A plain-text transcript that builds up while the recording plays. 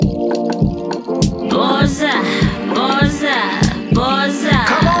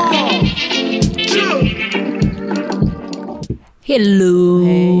Hello.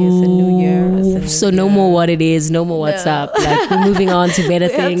 Hey, it's a new year. It's a new So no year. more what it is, no more what's No. up. Like we're moving on to better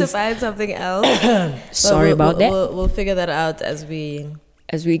We have to things find something else. But Sorry about that. We'll figure that out as we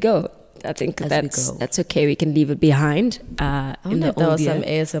go. I think As we go. that's okay. We can leave it behind. I In wonder the if there old was some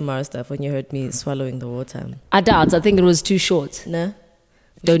year. ASMR stuff when you heard me swallowing the water. I doubt. I think it was too short. No? We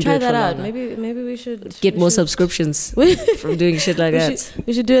Don't should do try it for that out. longer. Maybe we should Get we more should- subscriptions we, from doing shit like we that.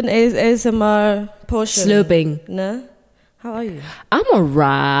 we should do an ASMR portion. Slurping. No? How are you? I'm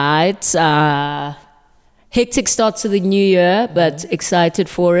alright. Hectic start to the new year, but excited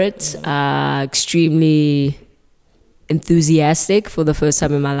for it. Extremely enthusiastic for the first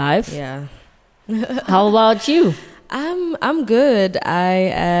time in my life. Yeah. How about you? I'm good.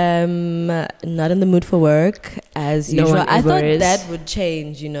 I am not in the mood for work as No usual. one I ever thought is. that would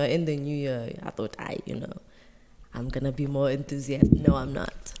change, in the new year. I thought I'm gonna be more enthusiastic. No, I'm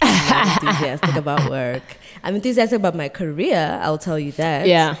not. I'm not enthusiastic about work. I'm enthusiastic about my career. I'll tell you that.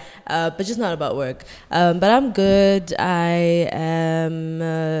 Yeah. But just not about work. But I'm good. I am.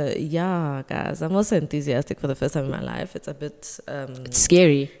 Guys. I'm also enthusiastic for the first time in my life. It's a bit It's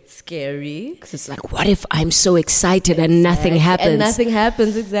scary. scary. Because it's like, what if I'm so excited and nothing happens? And nothing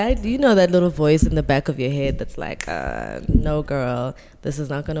happens, exactly. You know that little voice in the back of your head that's like, no, girl, this is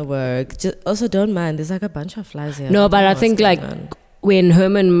not going to work. Just, also, don't mind. There's like a bunch of flies here. No, but don't know I what's think going like on. when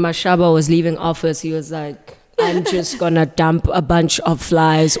Herman Mashaba was leaving office, he was like, I'm just gonna dump a bunch of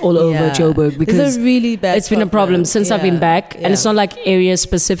flies all over Yeah. Joburg because It's a really bad it's been a problem since I've been back. And it's not like area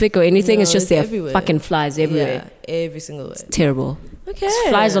specific or anything. No, it's just it's there are everywhere. fucking flies everywhere. Yeah, every single way. Terrible. Okay.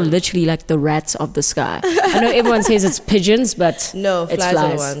 Flies are literally like the rats of the sky. I know everyone says it's pigeons, but No, it's flies are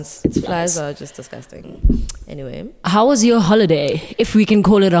the flies. ones. It's Flies flies. are just disgusting. Anyway. How was your holiday, if we can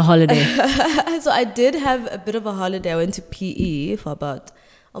call it a holiday? So I did have a bit of a holiday. I went to PE for about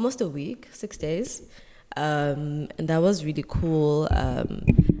almost a week, 6 days. And that was really cool.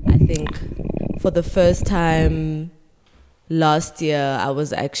 I think for the first time last year, I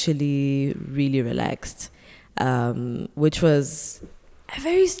was actually really relaxed, which was a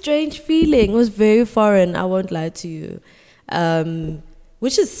very strange feeling. It was very foreign, I won't lie to you.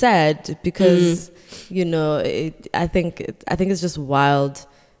 Which is sad because, I think it's just wild,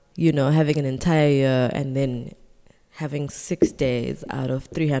 having an entire year and then having 6 days out of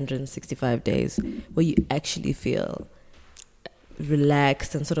 365 days where you actually feel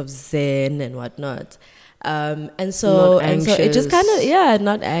relaxed and sort of zen and whatnot. And so it just kind of,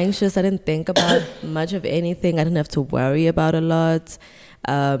 not anxious. I didn't think about much of anything. I didn't have to worry about a lot.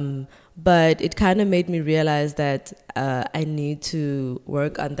 But it kind of made me realize that I need to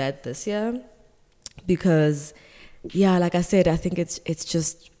work on that this year because, like I said, I think it's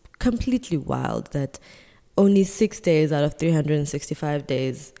just completely wild that only 6 days out of 365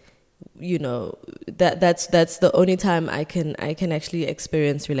 days, that's the only time I can actually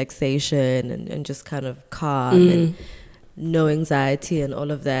experience relaxation and just kind of calm and no anxiety and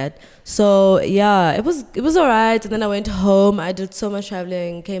all of that. So it was all right. And then I went home. I did so much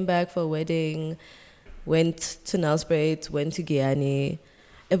traveling, came back for a wedding, went to Nelspruit, went to Guyana.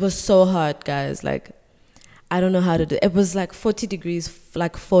 It was so hot, guys. Like, I don't know how to do it. It was like 40 degrees,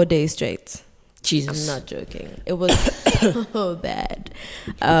 like 4 days straight. Jesus. I'm not joking. It was so bad.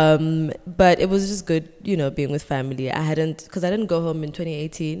 But it was just good, being with family. Because I didn't go home in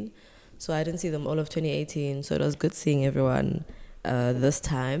 2018. So I didn't see them all of 2018. So it was good seeing everyone this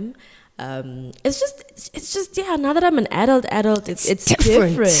time. It's just now that I'm an adult, it's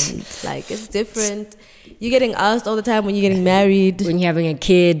different. Like, it's different. You're getting asked all the time when you're getting married. When you're having a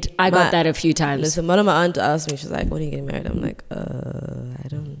kid, I got that a few times. Listen, one of my aunt asked me, she's like, when are you getting married? I'm like, I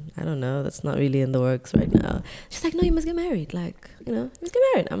don't know. That's not really in the works right now. She's like, no, you must get married. Like, you must get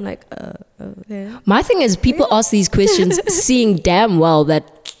married. I'm like, okay. My thing is, people ask these questions seeing damn well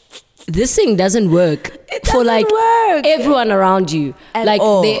that this thing doesn't work for like work. everyone around you. At like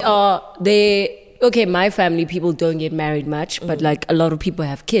all. Okay, my family, people don't get married much, but like a lot of people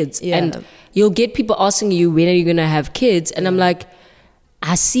have kids. Yeah. And you'll get people asking you, when are you going to have kids? And I'm like,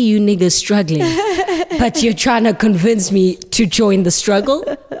 I see you niggas struggling, but you're trying to convince me to join the struggle.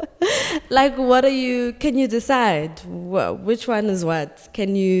 Like, can you decide which one is what?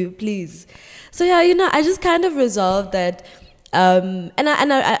 Can you please? So I just kind of resolved that. I'm not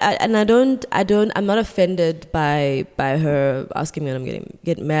offended by her asking me when I'm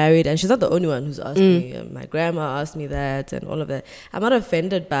getting married, and she's not the only one who's asked me. My grandma asked me that and all of that. I'm not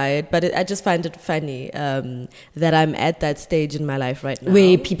offended by it, but I just find it funny that I'm at that stage in my life right now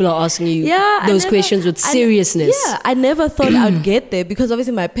Where people are asking you those questions with seriousness. I never thought I'd get there because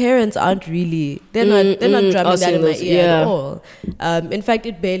obviously my parents aren't really they're not drumming that in my ear at all. In fact,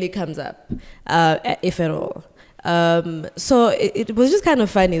 it barely comes up, if at all. So it was just kind of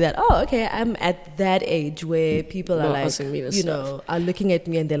funny that, oh, okay, I'm at that age where people are Not like, asking me this you know, are looking at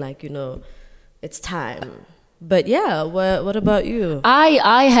me and they're like, you know, it's time. But yeah, what about you?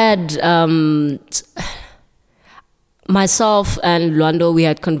 I had myself and Luando, we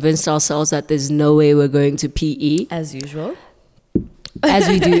had convinced ourselves that there's no way we're going to PE. As usual. As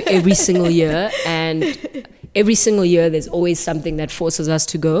we do every single year. And every single year, there's always something that forces us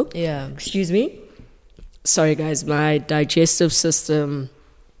to go. Yeah. Excuse me. Sorry, guys. My digestive system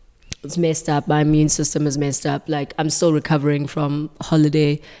is messed up. My immune system is messed up. Like, I'm still recovering from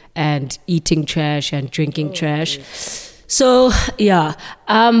holiday and eating trash and drinking trash. Geez. So, yeah.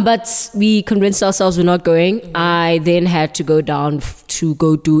 But we convinced ourselves we're not going. Mm-hmm. I then had to go down to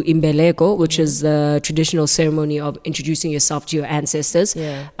go do Imbeleko, which is the traditional ceremony of introducing yourself to your ancestors.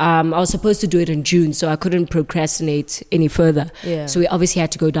 Yeah. I was supposed to do it in June, so I couldn't procrastinate any further. Yeah. So we obviously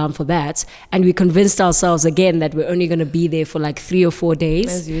had to go down for that. And we convinced ourselves again that we're only going to be there for like 3 or 4 days.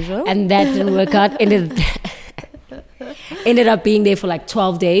 As usual. And that didn't work out. Ended up being there for like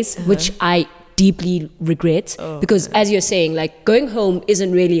 12 days, which I deeply regret, because as you're saying, like, going home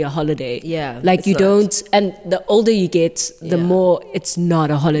isn't really a holiday. Yeah, like, you don't, and the older you get, the more it's not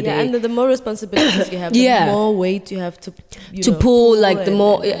a holiday. Yeah, and the more responsibilities you have, the more weight you have to pull, like, the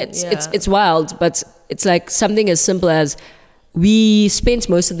more it's wild. But it's like something as simple as, we spent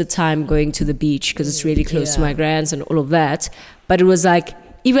most of the time going to the beach because it's really close to my grands and all of that, but it was like,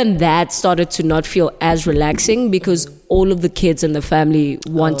 even that started to not feel as relaxing because all of the kids in the family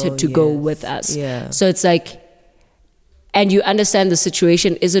wanted to go with us. Yeah. So it's like, and you understand the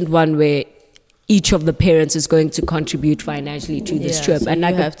situation isn't one where each of the parents is going to contribute financially to this trip. So and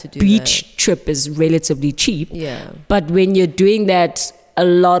like a beach trip is relatively cheap. Yeah. But when you're doing that a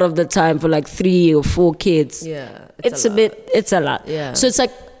lot of the time for like 3 or 4 kids, it's a lot. Yeah. So it's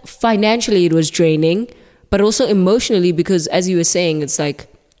like, financially it was draining, but also emotionally, because as you were saying, it's like,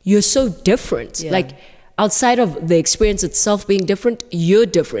 you're so different. Yeah. Like, outside of the experience itself being different, you're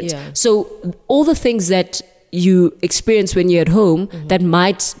different. Yeah. So all the things that you experience when you're at home that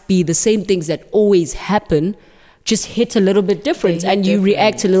might be the same things that always happen just hit a little bit different, and you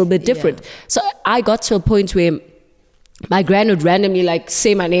react a little bit different. Yeah. So I got to a point where my gran would randomly like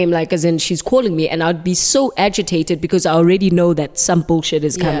say my name, like as in she's calling me, and I'd be so agitated because I already know that some bullshit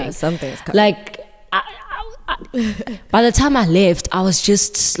is coming. Yeah, something's coming. Like, by the time I left, I was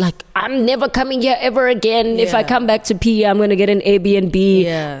just like, I'm never coming here ever again. If I come back to PE, I'm going to get an Airbnb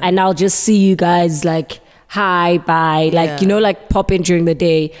and I'll just see you guys like, hi, bye. Like, you know, like pop in during the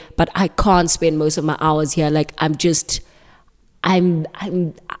day. But I can't spend most of my hours here. Like,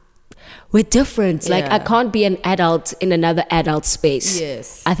 we're different. Like, I can't be an adult in another adult space.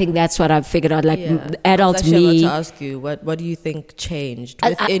 Yes. I think that's what I've figured out. Like, adult me. I was me. about to ask you, what do you think changed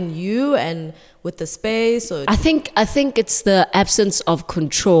within you and with the space? Or I think it's the absence of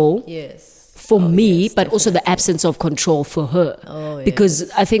control. Yes. For me, but definitely. Also the absence of control for her. Because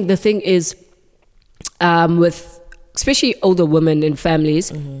I think the thing is, with especially older women in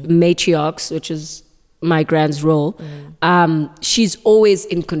families, matriarchs, which is my grand's role, she's always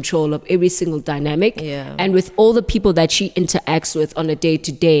in control of every single dynamic. And with all the people that she interacts with on a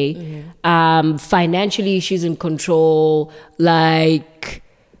day-to-day, financially she's in control, like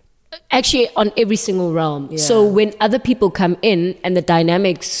actually on every single realm. So when other people come in and the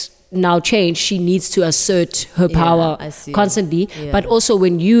dynamics now change, she needs to assert her power constantly. But also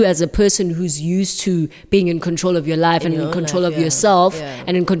when you, as a person who's used to being in control of your life and in control of yourself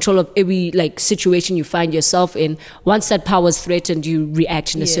and in control of every like situation you find yourself in, once that power is threatened, you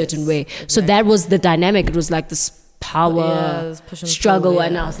react in a certain way. Exactly. So that was the dynamic. It was like this power struggle,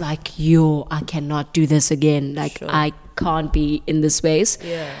 and I was like, I cannot do this again. Like, I can't be in this space.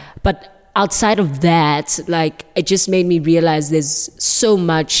 But outside of that, like, it just made me realize there's so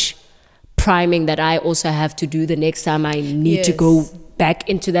much priming that I also have to do the next time I need to go back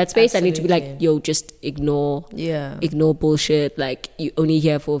into that space. Absolutely. I need to be like, just ignore bullshit. Like, you only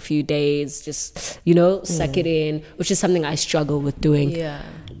here for a few days, just, suck it in, which is something I struggle with doing.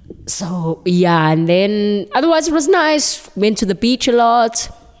 So, and then otherwise it was nice. Went to the beach a lot,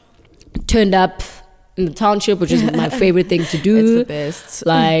 turned up in the township, which is my favorite thing to do. It's the best.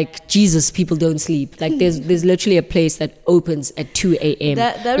 Like, Jesus, people don't sleep. Like, there's literally a place that opens at 2 a.m.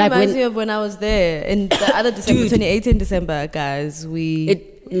 That like reminds me of when I was there in the other December, 2018 December, guys. We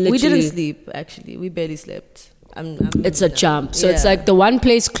didn't sleep, actually. We barely slept. It's a jump. So it's like the one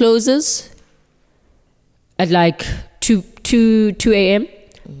place closes at like 2 a.m.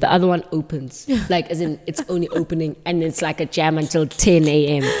 The other one opens. Like, as in, it's only opening, and it's like a jam until 10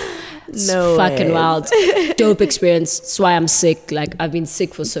 a.m. It's fucking wild. Dope experience. That's why I'm sick. Like, I've been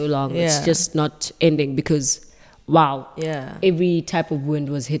sick for so long. It's just not ending, because wow. Yeah. Every type of wind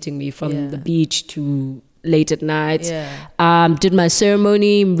was hitting me from Yeah. the beach to late at night. Yeah. Did my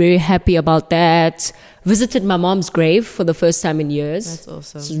ceremony. I'm very happy about that. Visited my mom's grave for the first time in years. That's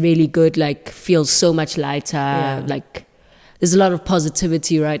awesome. It's really good. Like, feels so much lighter. Yeah. Like, there's a lot of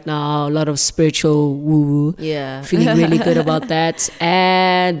positivity right now. A lot of spiritual woo. Yeah. Feeling really good about that.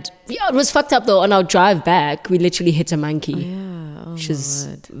 And yeah, it was fucked up though. On our drive back, we literally hit a monkey, Yeah. Oh, which my is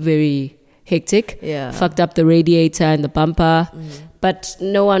word. very hectic. Yeah. Fucked up the radiator and the bumper. But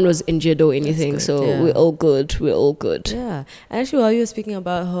no one was injured or anything. good, So yeah. we're all good. We're all good. Yeah. And actually, while you were speaking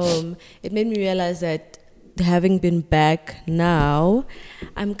about home, it made me realize that having been back now,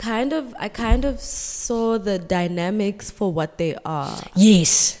 I kind of saw the dynamics for what they are.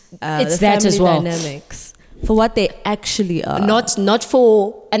 Yes. It's the that as family well. dynamics for what they actually are. Not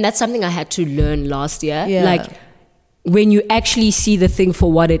for, and that's something I had to learn last year. Yeah. Like, when you actually see the thing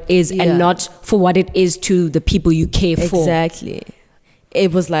for what it is Yeah. and not for what it is to the people you care for. Exactly.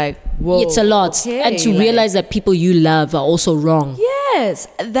 It was like, whoa. It's a lot. okay, And to like- realize that people you love are also wrong. Yes,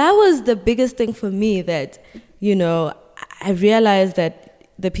 that was the biggest thing for me, that, you know, I realized that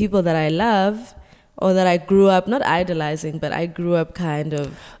the people that I love, or that I grew up, not idolizing, but I grew up kind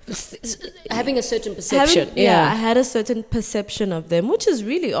of Having a certain perception. I had a certain perception of them, which is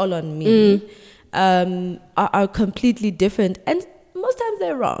really all on me, are completely different. And most times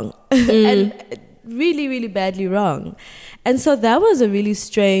they're wrong. And really, really badly wrong. And so that was a really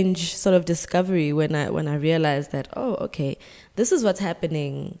strange sort of discovery when I realized that, oh, okay, this is what's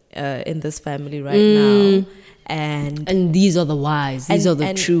happening in this family right now. And these are the whys. These are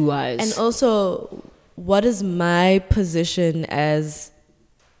the true whys. And also, what is my position as,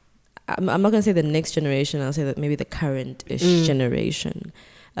 I'm not going to say the next generation, I'll say that maybe the current-ish generation.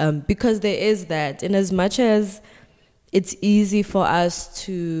 Because there is that, in as much as it's easy for us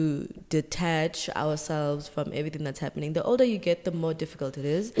to detach ourselves from everything that's happening. The older you get, the more difficult it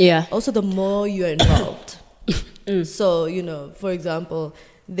is. Yeah. Also, the more you're involved. So, you know, for example,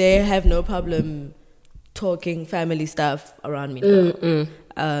 they have no problem talking family stuff around me now.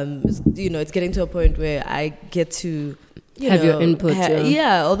 You know, it's getting to a point where I get to have your input.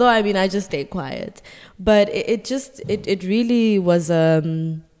 yeah, although I mean, I just stay quiet. But it really was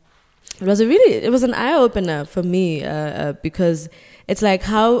it was an eye opener for me, because it's like,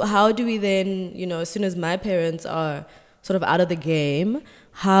 how do we then, you know, as soon as my parents are sort of out of the game,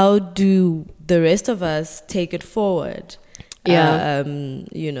 how do the rest of us take it forward? Yeah.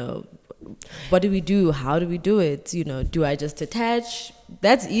 You know, what do we do? How do we do it? You know, do I just detach?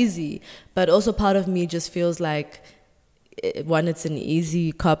 That's easy. But also part of me just feels like, one, it's an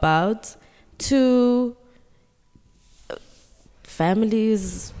easy cop out. Two,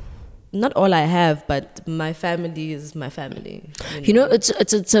 families, not all I have, but my family is my family. You know,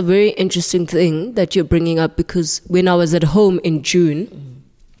 it's a very interesting thing that you're bringing up, because when I was at home in June,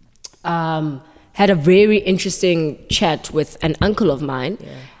 had a very interesting chat with an uncle of mine,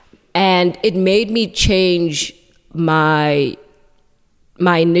 and it made me change my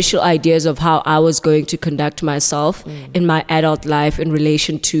initial ideas of how I was going to conduct myself in my adult life in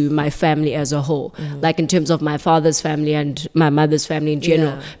relation to my family as a whole, like in terms of my father's family and my mother's family in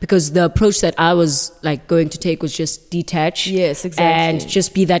general, because the approach that I was like going to take was just detach, Yes, exactly. and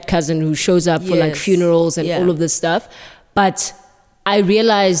just be that cousin who shows up for like Yes. funerals and all of this stuff. But I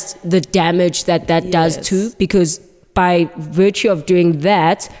realized the damage that does Yes. too, because by virtue of doing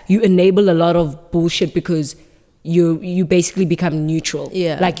that, you enable a lot of bullshit, because you basically become neutral.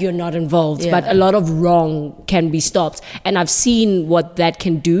 Yeah. Like you're not involved. Yeah. But a lot of wrong can be stopped. And I've seen what that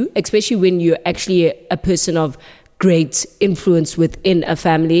can do, especially when you're actually a person of great influence within a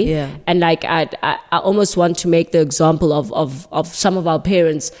family. Yeah. And like I almost want to make the example of some of our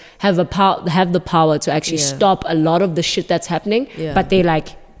parents have the power to actually stop a lot of the shit that's happening. Yeah. But they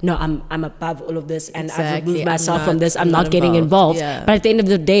like, no, I'm above all of this, and I've Exactly. removed myself I'm from not- this. I'm I'm not not getting involved. involved. Yeah. But at the end of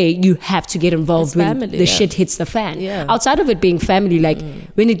the day, you have to get involved It's when family, the yeah. shit hits the fan. Yeah. Outside of it being family, like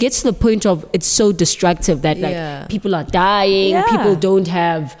when it gets to the point of it's so destructive that like Yeah. people are dying, Yeah. people don't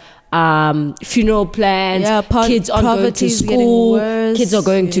have funeral plans, Yeah, kids aren't going to poverty's getting school, worse, kids are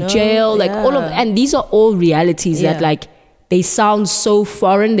going you to know? jail, like all of, Yeah. and these are all realities that Yeah. like they sound so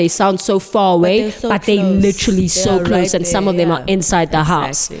foreign, they sound so far away, they're so but they close. literally They so are close, right and some there, of them yeah. are inside the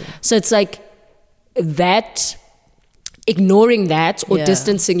house. Exactly. So it's like that, ignoring that or Yeah.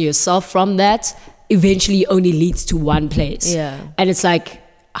 distancing yourself from that eventually only leads to one place. Yeah. And it's like,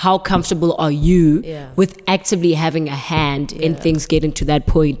 how comfortable are you Yeah. with actively having a hand in Yeah. things getting to that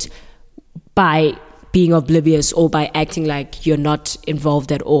point by being oblivious or by acting like you're not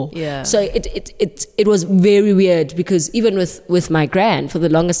involved at all? Yeah. So it was very weird, because even with my gran, for the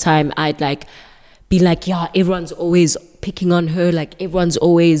longest time I'd like be like, yeah, everyone's always picking on her, like everyone's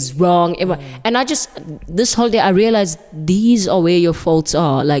always wrong. And this holiday, I realized these are where your faults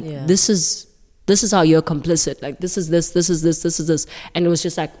are. Like, this is how you're complicit. Like, this is this. And it was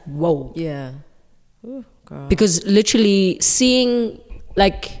just like, whoa. Yeah. Ooh, girl. Because literally seeing,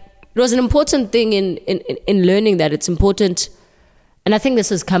 like, it was an important thing in learning that it's important. And I think this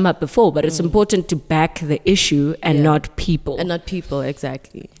has come up before, but it's important to back the issue and not people. And not people,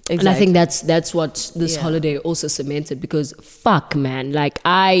 exactly. And I think that's what this holiday also cemented, because fuck, man, like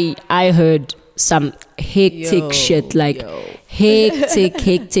I heard some hectic shit, like hectic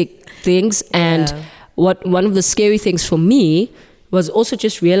things. And one of the scary things for me was also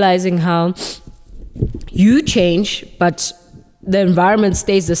just realizing how you change, but the environment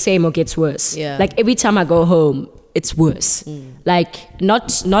stays the same or gets worse. Yeah. Like every time I go home, it's worse. Like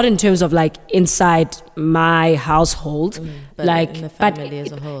not in terms of like inside my household, but like in the family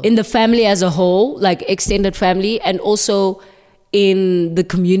as a whole. In the family as a whole, like extended family, and also in the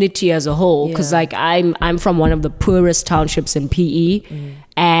community as a whole. Because like I'm from one of the poorest townships in PE,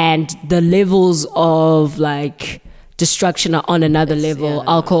 and the levels of like destruction are on another level.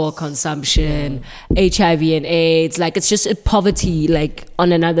 Alcohol consumption, HIV and AIDS, like it's just a poverty like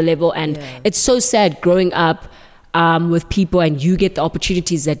on another level. And it's so sad growing up with people, and you get the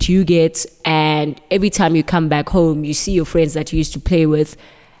opportunities that you get, and every time you come back home you see your friends that you used to play with,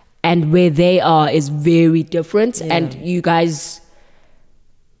 and where they are is very different. And you guys,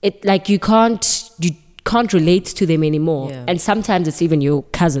 it like you can't relate to them anymore. And sometimes it's even your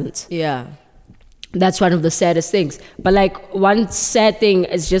cousins. That's one of the saddest things. But like one sad thing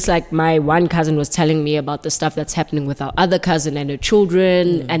is just like my one cousin was telling me about the stuff that's happening with our other cousin and her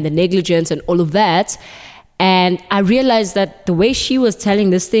children and the negligence and all of that. And I realized that the way she was telling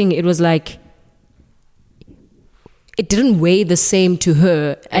this thing, it was like, it didn't weigh the same to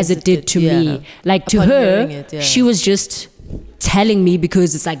her as it did to me. Like to her, she was just telling me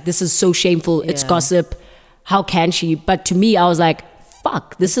because it's like, this is so shameful. It's gossip. How can she? But to me, I was like,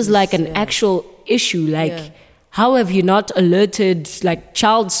 fuck, this is like an actual issue. Like, how have you not alerted like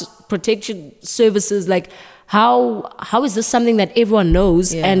child protection services? Like, how is this something that everyone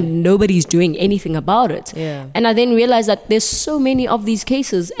knows and nobody's doing anything about it? And I then realized that there's so many of these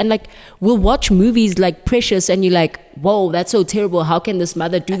cases, and like we'll watch movies like Precious and you're like, whoa, that's so terrible. How can this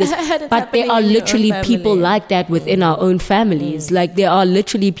mother do this? But there are literally people like that within our own families. Like there are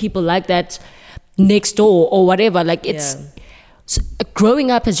literally people like that next door or whatever. Like it's so,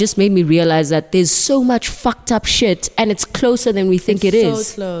 growing up has just made me realize that there's so much fucked up shit, and it's closer than we think it is.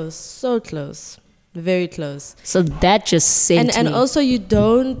 So close. Very close. So that just sent and me. also you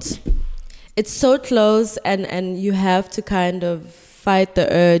don't, it's so close, and you have to kind of fight the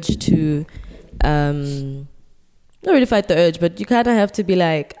urge to not really fight the urge, but you kind of have to be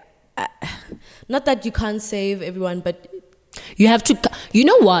like, not that you can't save everyone, but you have to, you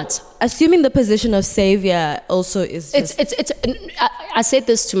know what, assuming the position of savior also is just, I said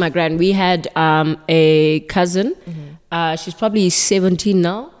this to my grand. We had a cousin, she's probably 17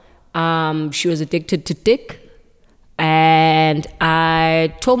 now. She was addicted to dick, and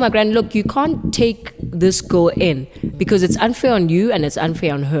I told my grand, look, you can't take this girl in because it's unfair on you and it's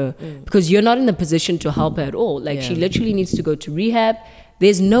unfair on her, because you're not in the position to help her at all. Like she literally needs to go to rehab.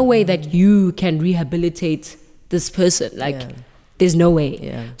 There's no way that you can rehabilitate this person. Like there's no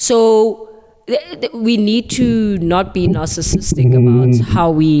way. So we need to not be narcissistic about how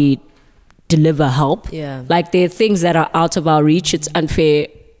we deliver help. Like there are things that are out of our reach. It's unfair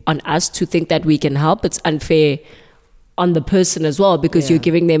on us to think that we can help. It's unfair on the person as well, because you're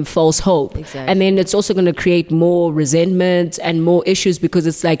giving them false hope. And then it's also going to create more resentment and more issues, because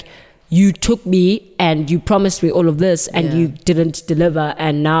it's like, you took me and you promised me all of this and you didn't deliver,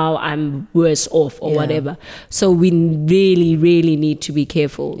 and now I'm worse off or whatever. So we really, really need to be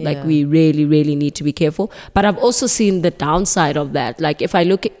careful. Like we really, really need to be careful. But I've also seen the downside of that. Like if I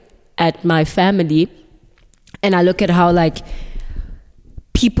look at my family and I look at how like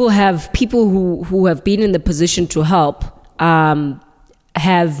people who have been in the position to help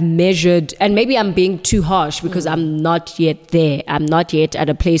have measured, and maybe I'm being too harsh because I'm not yet there. I'm not yet at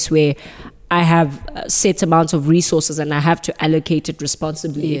a place where I have set amounts of resources and I have to allocate it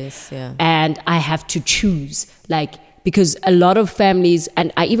responsibly. And I have to choose, like, because a lot of families,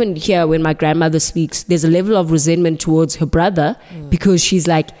 and I even hear when my grandmother speaks, there's a level of resentment towards her brother because she's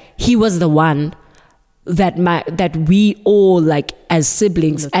like, he was the one that we all, like as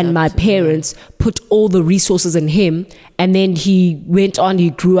siblings and my parents, put all the resources in him, and then he went on,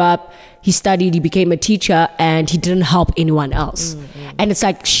 he grew up, he studied, he became a teacher, and he didn't help anyone else. And it's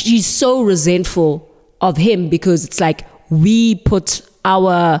like she's so resentful of him because it's like we put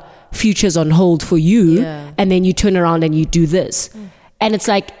our future's on hold for you, Yeah. and then you turn around and you do this. And it's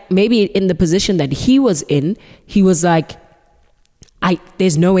like, maybe in the position that he was in, he was like,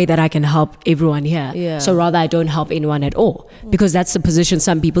 there's no way that I can help everyone here. Yeah. So rather I don't help anyone at all, because that's the position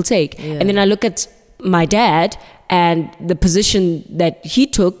some people take. Yeah. And then I look at my dad and the position that he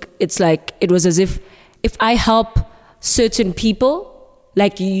took, it's like, it was as if I help certain people,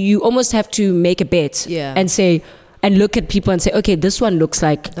 like you almost have to make a bet and say, and look at people and say, okay, this one looks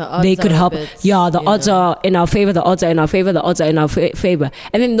like they could help. The odds are in our favor, the odds are in our favor, the odds are in our favor.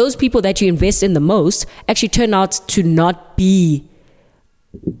 And then those people that you invest in the most actually turn out to not be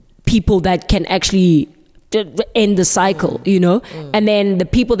people that can actually end the cycle, you know? And then the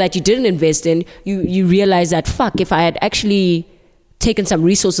people that you didn't invest in, you realize that, fuck, if I had actually taken some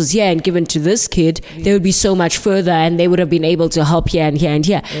resources here and given to this kid, they would be so much further and they would have been able to help here and here and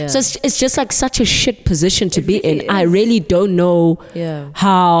here. So it's just like such a shit position to be in. I really don't know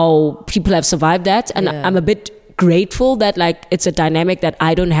how people have survived that. And I'm a bit grateful that like it's a dynamic that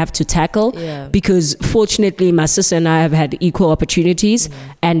I don't have to tackle, because fortunately my sister and I have had equal opportunities,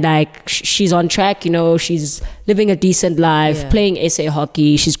 and like she's on track, you know, she's living a decent life, playing SA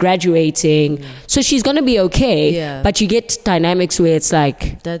hockey, she's graduating, so she's gonna be okay. But you get dynamics where it's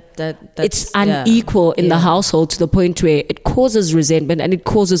like it's unequal in the household to the point where it causes resentment and it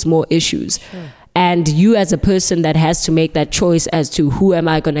causes more issues. And you as a person that has to make that choice as to who am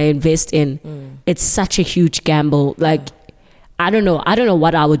I going to invest in, it's such a huge gamble. Like, I don't know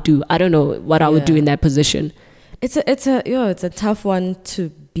what I would do. I don't know what I would do in that position. It's a tough one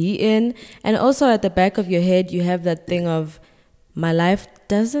to be in. And also at the back of your head, you have that thing of, my life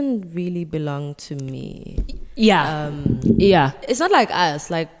doesn't really belong to me. It's not like us.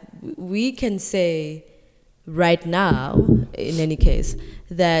 Like, we can say right now, in any case,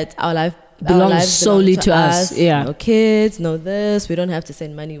 that our life belongs solely to us. No kids, no this. We don't have to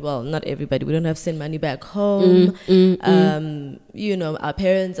send money. Well, not everybody. We don't have to send money back home. You know, our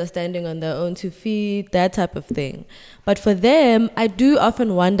parents are standing on their own 2 feet, that type of thing. But for them, I do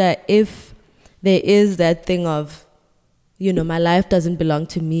often wonder if there is that thing of, you know, my life doesn't belong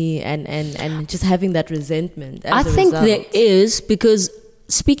to me, and just having that resentment. I think there is, because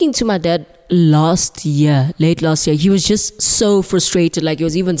speaking to my dad late last year, he was just so frustrated. Like, he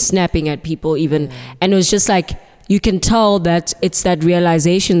was even snapping at people and it was just like, you can tell that it's that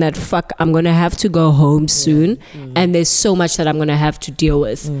realization that, fuck, I'm going to have to go home soon. And there's so much that I'm going to have to deal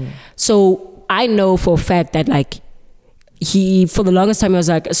with. So I know for a fact that like for the longest time, he was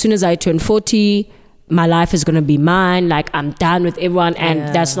like, as soon as I turn 40, my life is going to be mine. Like, I'm done with everyone.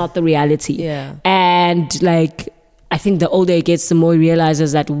 And that's not the reality. And like, I think the older it gets, the more he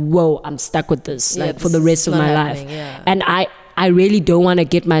realizes that, whoa, I'm stuck with this, like for the rest of my life. And I really don't want to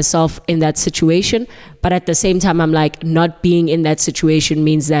get myself in that situation. But at the same time, I'm like, not being in that situation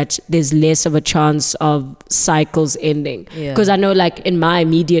means that there's less of a chance of cycles ending. Because I know like in my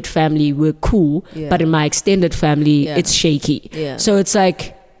immediate family, we're cool. But in my extended family, it's shaky. So it's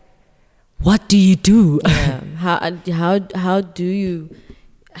like, what do you do? How do you...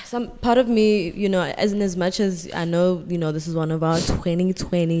 Some part of me, you know, as much as I know, you know, this is one of our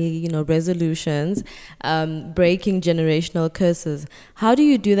 2020, you know, resolutions, breaking generational curses. How do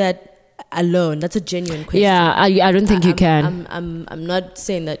you do that alone? That's a genuine question. I don't think you can. I'm not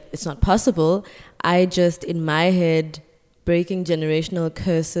saying that it's not possible. I just, in my head, breaking generational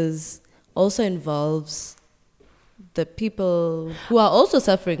curses also involves the people who are also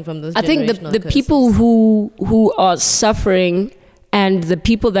suffering from those. I think the people who are suffering, and the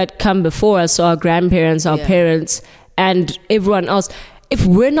people that come before us, so our grandparents, our parents, and everyone else, if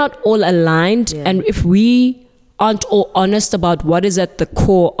we're not all aligned and if we aren't all honest about what is at the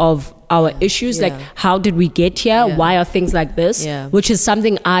core of our issues, like how did we get here? Why are things like this? Which is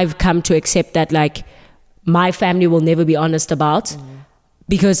something I've come to accept that like my family will never be honest about,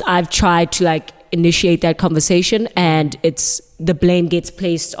 because I've tried to like initiate that conversation, and the blame gets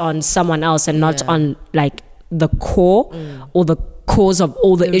placed on someone else and not on like the core or the cause of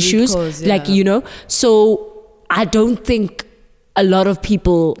all the issues, like, you know. So I don't think a lot of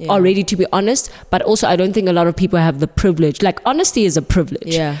people are ready to be honest, but also I don't think a lot of people have the privilege. Like, honesty is a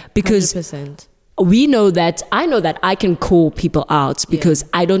privilege, because 100%. I know that I can call people out because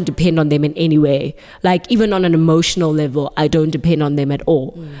I don't depend on them in any way. Like, even on an emotional level, I don't depend on them at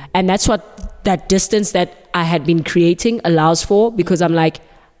all. And that's what that distance that I had been creating allows for, because I'm like,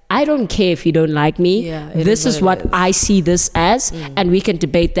 I don't care if you don't like me. This is what I see this as, and we can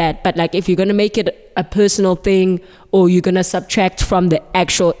debate that. But like, if you're going to make it a personal thing, or you're going to subtract from the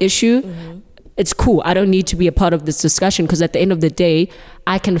actual issue, it's cool. I don't need to be a part of this discussion because at the end of the day,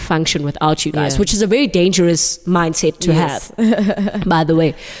 I can function without you guys, which is a very dangerous mindset to have, by the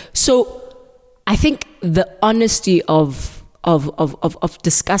way. So I think the honesty of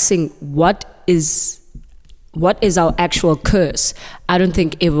discussing what is our actual curse, I don't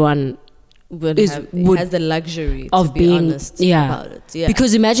think everyone has the luxury of to be being honest about it. Yeah.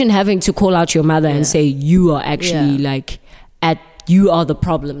 Because imagine having to call out your mother and say you are actually you are the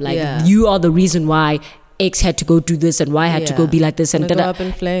problem, you are the reason why X had to go do this and Y had to go be like this and go up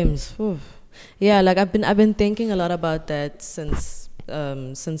in flames. Oof. Yeah, like I've been thinking a lot about that since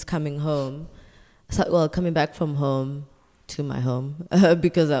coming home. So, coming back from home to my home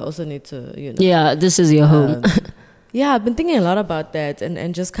because I also need to, Yeah, this is your home. Yeah, I've been thinking a lot about that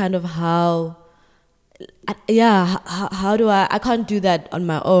and just kind of how do I can't do that on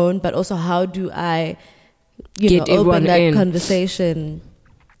my own, but also how do I, get open that in. conversation.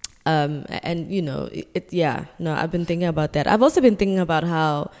 I've been thinking about that. I've also been thinking about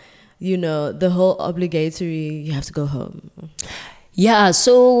how, the whole obligatory, you have to go home. Yeah,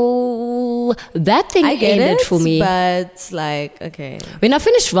 so that thing ended for me. But like, okay. When I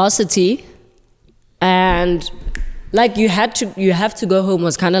finished varsity and like you have to go home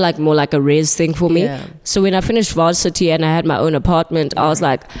was kind of like more like a res thing for me. Yeah. So when I finished varsity and I had my own apartment, I was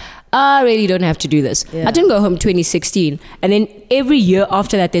like, I really don't have to do this. Yeah. I didn't go home 2016. And then every year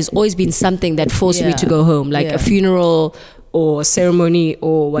after that, there's always been something that forced me to go home, like a funeral or ceremony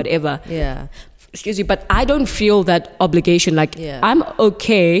or whatever. Yeah. Excuse me, but I don't feel that obligation. Like, I'm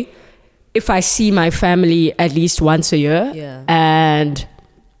okay if I see my family at least once a year. Yeah. And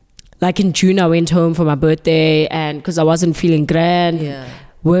like in June, I went home for my birthday, and because I wasn't feeling grand,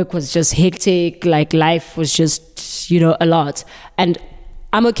 work was just hectic, like life was just, a lot. And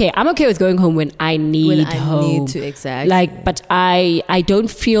I'm okay. I'm okay with going home when I need home. Need to, exactly. Like, but I don't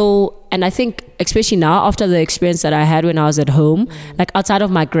feel, and I think especially now after the experience that I had when I was at home, like outside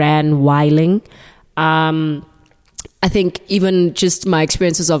of my grand whiling, I think even just my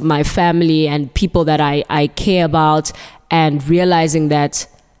experiences of my family and people that I care about, and realizing that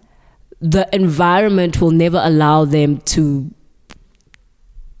the environment will never allow them to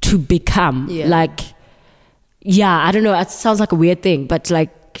become like, I don't know, it sounds like a weird thing, but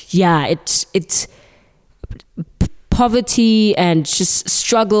like, it's poverty and just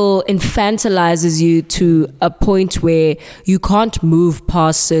struggle infantilizes you to a point where you can't move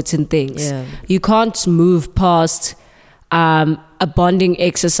past certain things. Yeah. You can't move past a bonding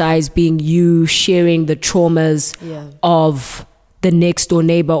exercise being you sharing the traumas of the next door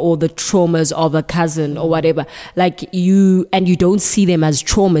neighbor or the traumas of a cousin or whatever. Like you don't see them as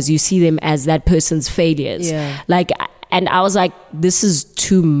traumas, you see them as that person's failures. Yeah. Like, and I was like, this is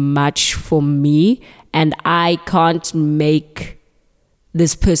too much for me, and I can't make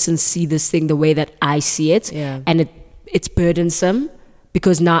this person see this thing the way that I see it. Yeah. And it's burdensome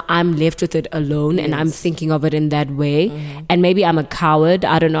because now I'm left with it alone and I'm thinking of it in that way. And maybe I'm a coward.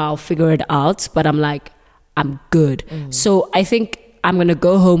 I don't know. I'll figure it out. But I'm like, I'm good. So I think I'm going to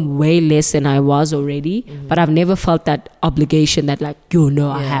go home way less than I was already. But I've never felt that obligation that like,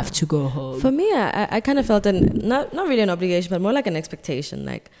 I have to go home. For me, I kind of felt not really an obligation, but more like an expectation.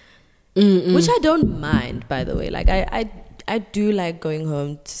 Like, which I don't mind, by the way. Like I do like going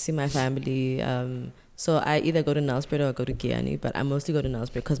home to see my family. So I either go to Nelspruit or I go to Giyani, but I mostly go to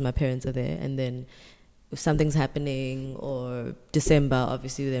Nelspruit because my parents are there. And then if something's happening or December,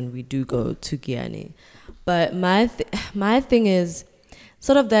 obviously, then we do go to Giyani. But my thing is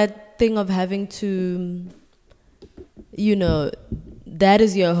sort of that thing of having to, that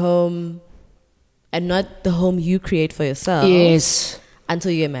is your home and not the home you create for yourself. Yes.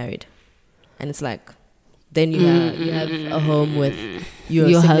 Until you get married. And it's like, then you have a home with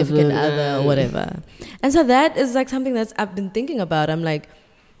your significant other or whatever. And so that is like something that I've been thinking about. I'm like,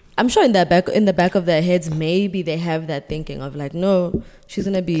 I'm sure in the back of their heads, maybe they have that thinking of like, no, she's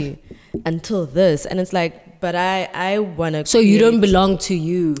gonna be until this, and it's like, but I wanna. So you don't belong to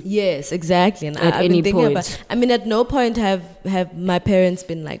you. Yes, exactly. And at any point. At no point have my parents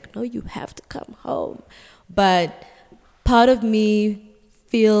been like, no, you have to come home. But part of me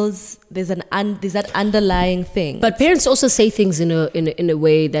feels there's that underlying thing. But parents also say things in a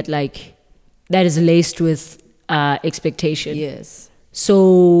way that like that is laced with expectation. Yes.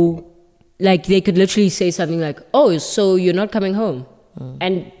 So, like, they could literally say something like, oh, so you're not coming home.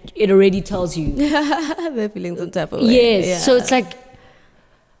 And it already tells you. They're feeling some type of way. Yes. Yeah. So it's like,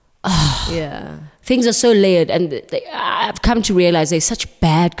 things are so layered. And I've come to realize they're such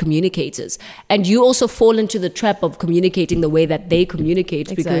bad communicators. And you also fall into the trap of communicating the way that they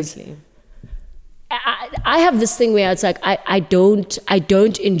communicate. Exactly. Because I have this thing where it's like, I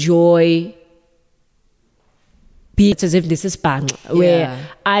don't enjoy be as if this is bang, where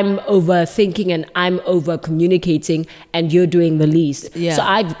I'm overthinking and I'm over communicating and you're doing the least. Yeah. So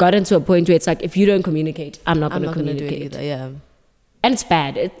I've gotten to a point where it's like, if you don't communicate, I'm not going to do communicate. it either. Yeah. And it's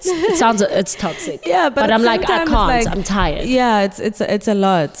bad. It sounds it's toxic. Yeah, but I'm like, I can't. Like, I'm tired. Yeah, it's a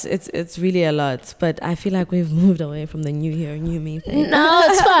lot. It's really a lot. But I feel like we've moved away from the new year, new me thing. No,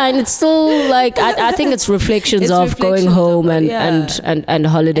 it's fine. It's still like I think it's reflections of going home and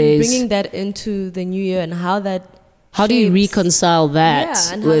holidays. And bringing that into the new year and how that. How do you reconcile that?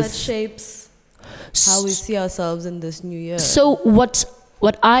 Yeah, and how that shapes how we see ourselves in this new year. So what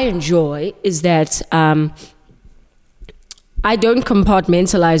I enjoy is that. I don't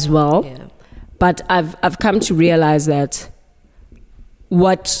compartmentalize well, but I've come to realize that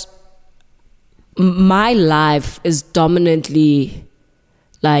what my life is dominantly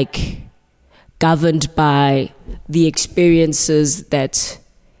like governed by the experiences that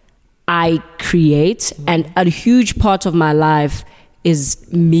I create, and a huge part of my life is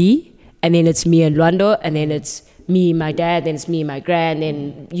me, and then it's me and Lwando, and then it's me, my dad, then it's me, my grand,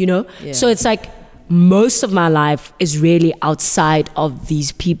 and so it's like. Most of my life is really outside of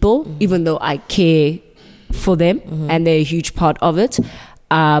these people, even though I care for them and they're a huge part of it.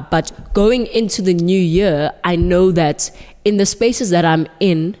 But going into the new year, I know that in the spaces that I'm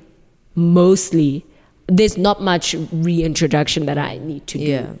in, mostly, there's not much reintroduction that I need to do.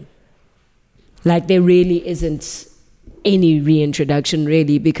 Yeah. Like there really isn't any reintroduction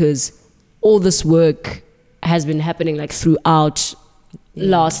really, because all this work has been happening like throughout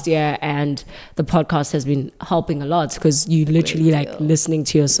last year, and the podcast has been helping a lot because you literally like listening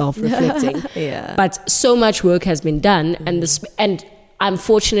to yourself reflecting. But so much work has been done, and I'm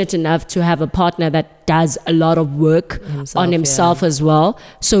fortunate enough to have a partner that does a lot of work on himself as well.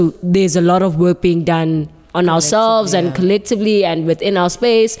 So there's a lot of work being done on ourselves and collectively and within our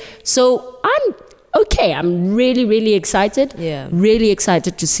space. So I'm okay. I'm really, really excited. Really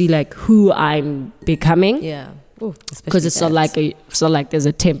excited to see like who I'm becoming. Because it's not like there's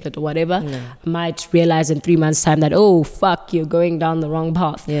a template or whatever. I might realize in 3 months' time that, oh fuck, you're going down the wrong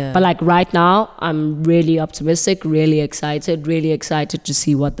path. But like right now, I'm really optimistic, really excited to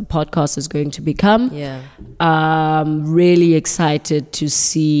see what the podcast is going to become. Really excited to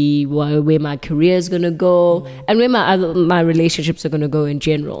see where my career is gonna go and where my relationships are gonna go in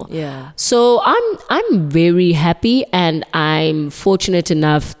general. So I'm very happy, and I'm fortunate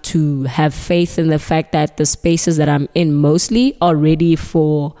enough to have faith in the fact that the spaces that I'm in mostly are ready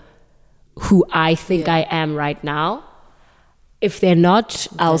for who I think I am right now. If they're not,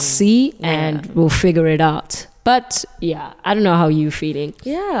 I'll see and we'll figure it out. But yeah, I don't know how you're feeling.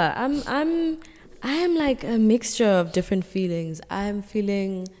 I am like a mixture of different feelings. I'm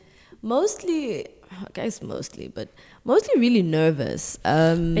feeling mostly really nervous.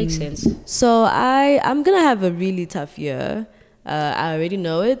 Makes sense. So I'm gonna have a really tough year. I already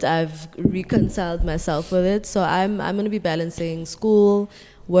know it. I've reconciled myself with it. So I'm going to be balancing school,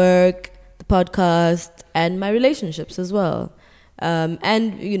 work, the podcast, and my relationships as well. And,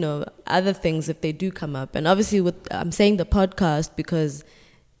 other things if they do come up. And obviously I'm saying the podcast because,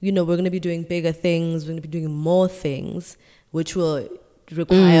 we're going to be doing bigger things. We're going to be doing more things, which will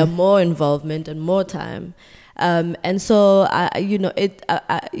require more involvement and more time. And so,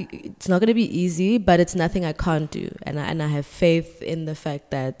 it's not going to be easy, but it's nothing I can't do. And I have faith in the fact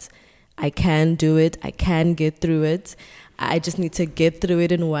that I can do it. I can get through it. I just need to get through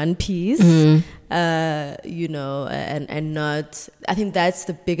it in one piece, and not, I think that's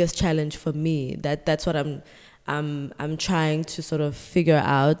the biggest challenge for me. That's what I'm trying to sort of figure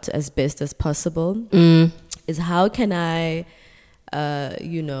out as best as possible is how can I,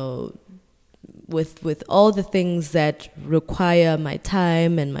 with all the things that require my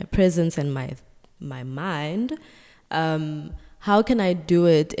time and my presence and my mind, how can I do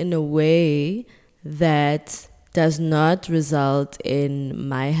it in a way that does not result in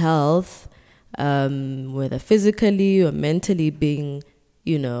my health, whether physically or mentally being,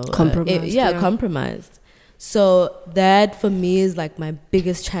 compromised. Compromised. So that for me is like my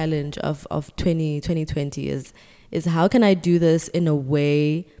biggest challenge of 2020 is how can I do this in a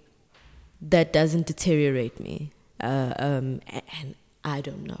way that doesn't deteriorate me, and I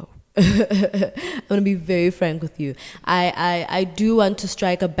don't know. I'm going to be very frank with you. I do want to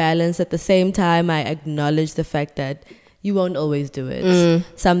strike a balance. At the same time, I acknowledge the fact that you won't always do it.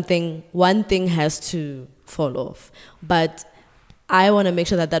 One thing has to fall off. But I want to make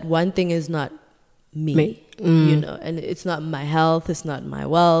sure that one thing is not me. And it's not my health, it's not my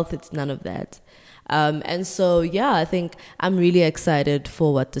wealth, it's none of that. And so, I think I'm really excited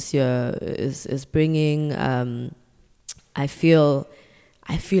for what this year is bringing. I feel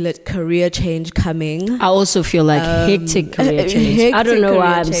I feel it, career change coming. I also feel like hectic career change. I don't know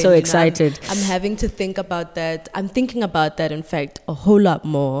why I'm so excited. I'm having to think about that. I'm thinking about that, in fact, a whole lot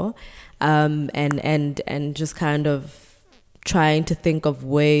more, and just kind of trying to think of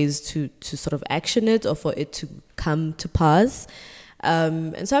ways to sort of action it or for it to come to pass.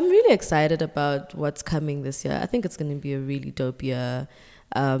 And so I'm really excited about what's coming this year. I think it's going to be a really dope year.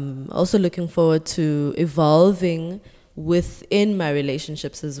 Also looking forward to evolving within my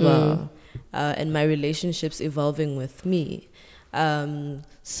relationships as well, and my relationships evolving with me.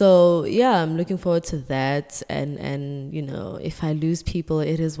 So yeah, I'm looking forward to that. And you know, if I lose people,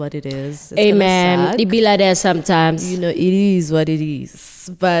 it is what it is. It's Amen. It be like that sometimes. You know, it is what it is.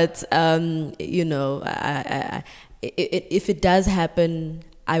 But you know, if it does happen,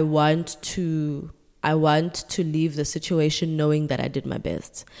 I want to leave the situation knowing that I did my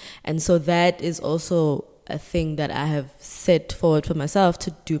best. And so that is also a thing that I have set forward for myself,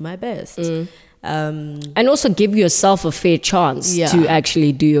 to do my best. And also give yourself a fair chance to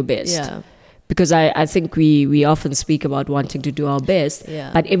actually do your best. Yeah. Because I think we often speak about wanting to do our best,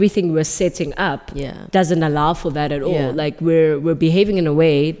 but everything we're setting up doesn't allow for that at all. Yeah. Like we're behaving in a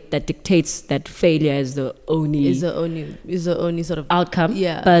way that dictates that failure is the only sort of outcome.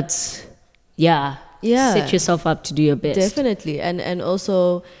 Yeah. But set yourself up to do your best. Definitely. And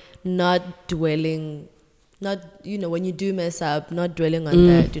also not dwelling, when you do mess up, not dwelling on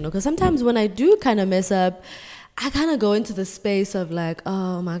that, because sometimes when I do kind of mess up, I kind of go into the space of like,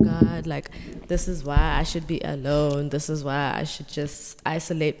 oh my God, like this is why I should be alone. This is why I should just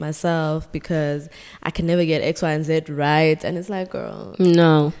isolate myself because I can never get X, Y, and Z right. And it's like, girl,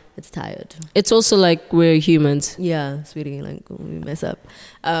 no, it's tired. It's also like we're humans. Yeah, sweetie, like we mess up.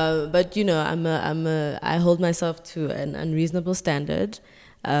 But I hold myself to an unreasonable standard,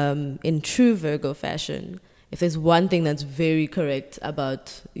 in true Virgo fashion. If there's one thing that's very correct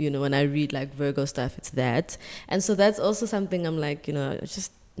about, when I read like Virgo stuff, it's that. And so that's also something I'm like,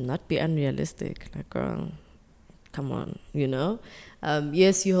 just not be unrealistic. Like, girl, come on,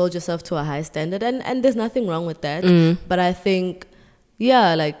 Yes, you hold yourself to a high standard and there's nothing wrong with that. But I think,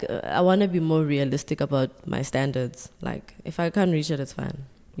 I want to be more realistic about my standards. Like, if I can't reach it, it's fine.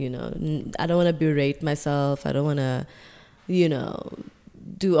 I don't want to berate myself. I don't want to,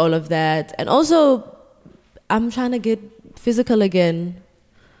 do all of that. And also, I'm trying to get physical again,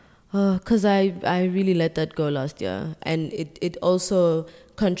 because I really let that go last year, and it also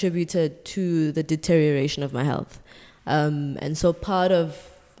contributed to the deterioration of my health. And so part of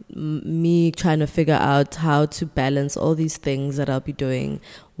me trying to figure out how to balance all these things that I'll be doing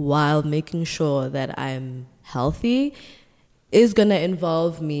while making sure that I'm healthy is going to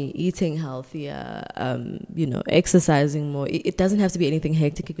involve me eating healthier, exercising more. It doesn't have to be anything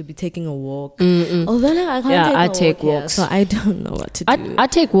hectic. It could be taking a walk. Although now I take walks. So I don't know what to do. I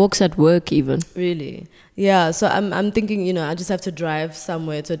take walks at work even. Really? Yeah, so I'm thinking, I just have to drive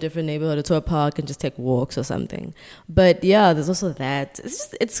somewhere to a different neighborhood or to a park and just take walks or something. But yeah, there's also that.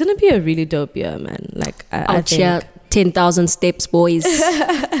 It's going to be a really dope year, man. Like, I think 10,000 steps, boys.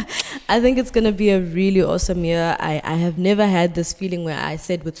 I think it's going to be a really awesome year. I have never had this feeling where I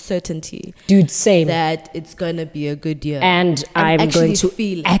said with certainty, dude, same, that it's going to be a good year. And I'm going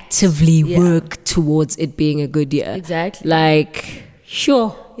to actively work towards it being a good year. Exactly. Like,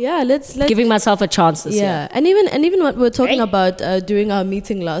 sure. Yeah, let's giving myself a chance this year. Yeah, and even what we were talking about during our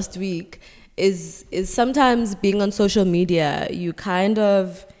meeting last week is sometimes being on social media, you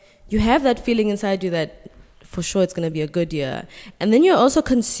have that feeling inside you that for sure it's going to be a good year. And then you're also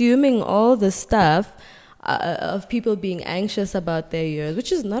consuming all the stuff of people being anxious about their years,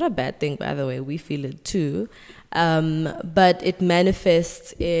 which is not a bad thing, by the way. We feel it too. But it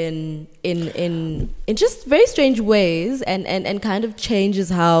manifests in just very strange ways and kind of changes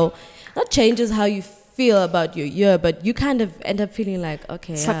how you feel about your year, but you kind of end up feeling like,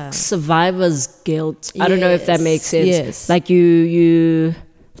 okay, it's like survivor's guilt. I don't know if that makes sense. Yes. Like you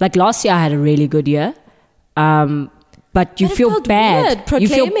like last year I had a really good year. But you feel bad. You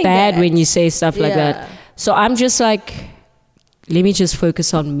feel bad when you say stuff like that. So I'm just like, let me just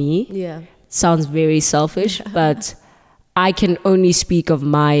focus on me. Yeah. Sounds very selfish, but I can only speak of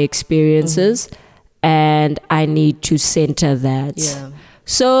my experiences and I need to center that. Yeah.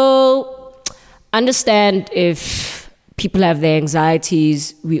 So understand if people have their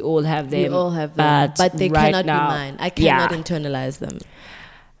anxieties, we all have them. We all have them. But they cannot be mine. I cannot internalize them.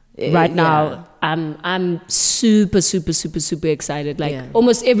 Right now, I'm super, super, super, super excited. Like Yeah.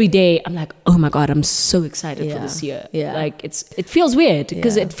 almost every day, I'm like, oh my God, I'm so excited for Yeah. this year. Yeah. Like it feels weird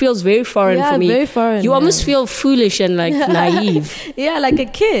because Yeah. it feels very foreign Yeah, for me. very foreign, You almost yeah. feel foolish and like naive, Yeah, like a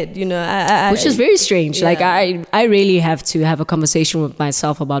kid, you know. which is very strange. Yeah. Like I really have to have a conversation with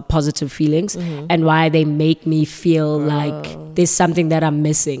myself about positive feelings and why they make me feel like there's something that I'm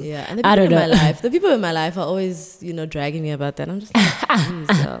missing. Yeah, and the I people don't in know. my life, the people in my life are always, you know, dragging me about that. I'm just like,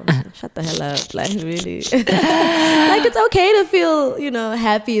 "Please, shut the hell up!" Like, really, like it's okay to feel, you know,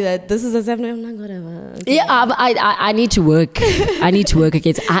 happy that this is what's happening. I'm like, whatever. Okay. Yeah, I need to work. I need to work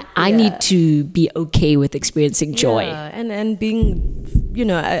against. I Yeah. need to be okay with experiencing joy. Yeah, and being, you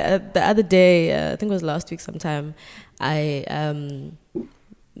know, the other day, I think it was last week sometime,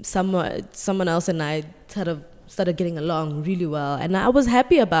 someone else and I sort of started getting along really well, and I was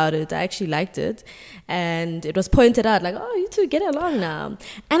happy about it. I actually liked it, and it was pointed out like, oh, you two get along now,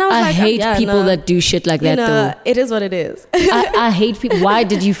 and I was I like, hate yeah, people no, that do shit like you that, know, it is what it is. I hate people. Why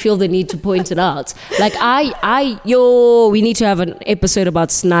did you feel the need to point it out? Like we need to have an episode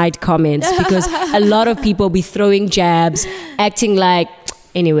about snide comments because a lot of people be throwing jabs, acting like.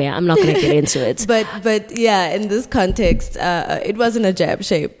 Anyway, I'm not going to get into it. But yeah, in this context, it wasn't a jab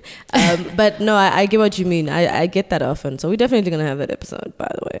shape. But no, I get what you mean. I get that often. So we're definitely going to have that episode,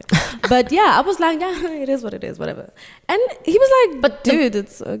 by the way. But yeah, I was like, yeah, it is what it is, whatever. And he was like, But dude,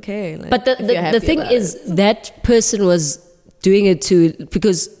 it's okay. Like, But if you're the happy thing about is, it. that person was doing it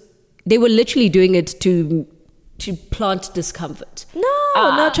because they were literally doing it to plant discomfort.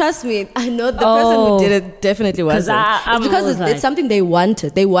 No, trust me. I know the person who did it definitely wasn't. I'm It's because always it's like- something they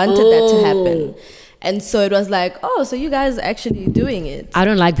wanted. They wanted that to happen. And so it was like, oh, so you guys are actually doing it. I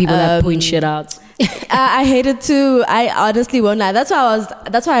don't like people that point shit out. I hate it too. I honestly won't lie. That's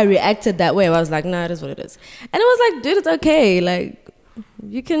why I reacted that way. I was like, no, it is what it is. And it was like, dude, it's okay. Like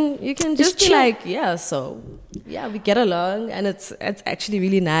you can just be chill. like, yeah, so yeah, we get along and it's actually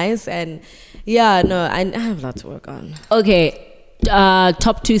really nice. And yeah, no, I have a lot to work on. Okay,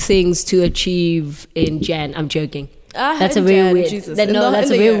 top 2 things to achieve in Jan. I'm joking. That's a in very Jan, weird. Jesus. That's In a the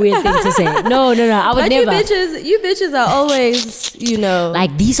very year. weird thing to say. No. I would But never. you bitches are always, you know,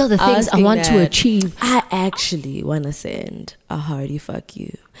 Like these are the things I asking want to that. achieve. I actually want to send a hearty fuck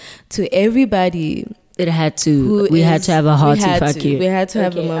you to everybody. It had to. We had to have a hearty fuck you. We had to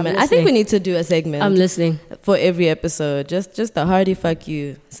have a Okay, I'm moment. I think we listening. need to do a segment. I'm listening. For every episode, just the hearty fuck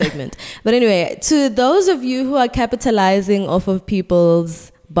you segment. But anyway, to those of you who are capitalizing off of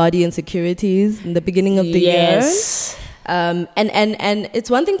people's body insecurities in the beginning of the Yes. year, and it's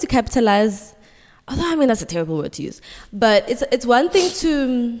one thing to capitalize. Although I mean that's a terrible word to use, but it's one thing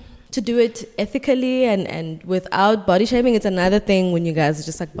to do it ethically and without body shaming. It's another thing when you guys are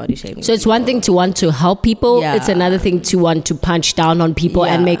just like body shaming. So it's one thing to want to help people. Yeah. It's another thing to want to punch down on people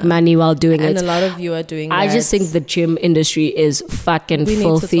and Yeah. make money while doing and it. a lot of you are doing. I that. just think the gym industry is fucking we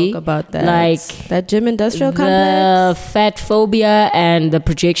filthy. need to talk about that. Like that gym industrial the complex. fat phobia and the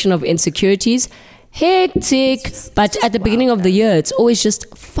projection of insecurities. Hectic. But at the beginning of the year, it's always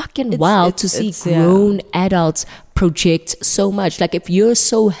just fucking wild to see it's- yeah. grown adults project so much. Like if you're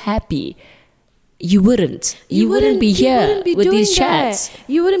so happy, you wouldn't be you here wouldn't be with doing these that. chats.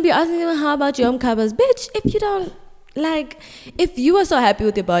 You wouldn't be asking them how about your covers, bitch. If you don't like, if you are so happy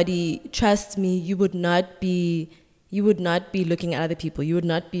with your body, trust me, you would not be looking at other people. You would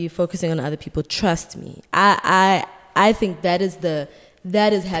not be focusing on other people. Trust me. I think that is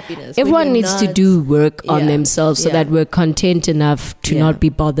happiness. When Everyone you're needs to not- do work on Yeah, themselves so yeah. that we're content enough to Yeah. not be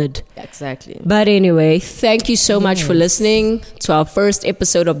bothered. Exactly. But anyway, thank you so much for listening to our first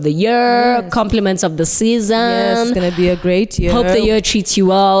episode of the year. Yes. Compliments of the season. Yes, it's gonna be a great year. Hope the year treats you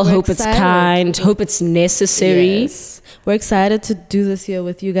well. We're Hope it's excited. kind. Hope it's necessary. Yes. We're excited to do this year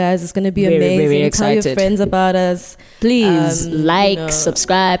with you guys. It's going to be Very, amazing. very Tell your excited. friends about us. Please like, you know,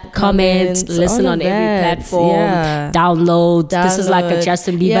 subscribe, comment, comments, listen all on of every that. platform, Yeah. download. This is like a Download.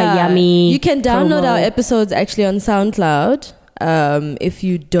 Justin Bieber Yeah. yummy. You can download promo. our episodes actually on SoundCloud if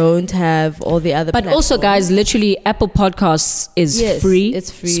you don't have all the other But also, guys, literally, Apple Podcasts is Yes, free.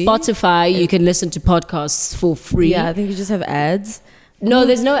 it's free. Spotify, you can listen to podcasts for free. Yeah, I think you just have ads. No,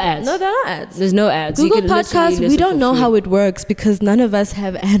 there's no ads. No, there are ads. There's no ads. You Google can literally Podcasts, we listen don't for know free. how it works because none of us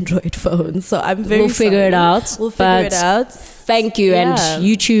have Android phones. So I'm very We'll figure sorry. it out. We'll figure it but out. Thank you. Yeah. And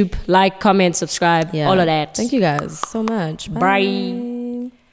YouTube, like, comment, subscribe, Yeah. all of that. Thank you guys so much. Bye.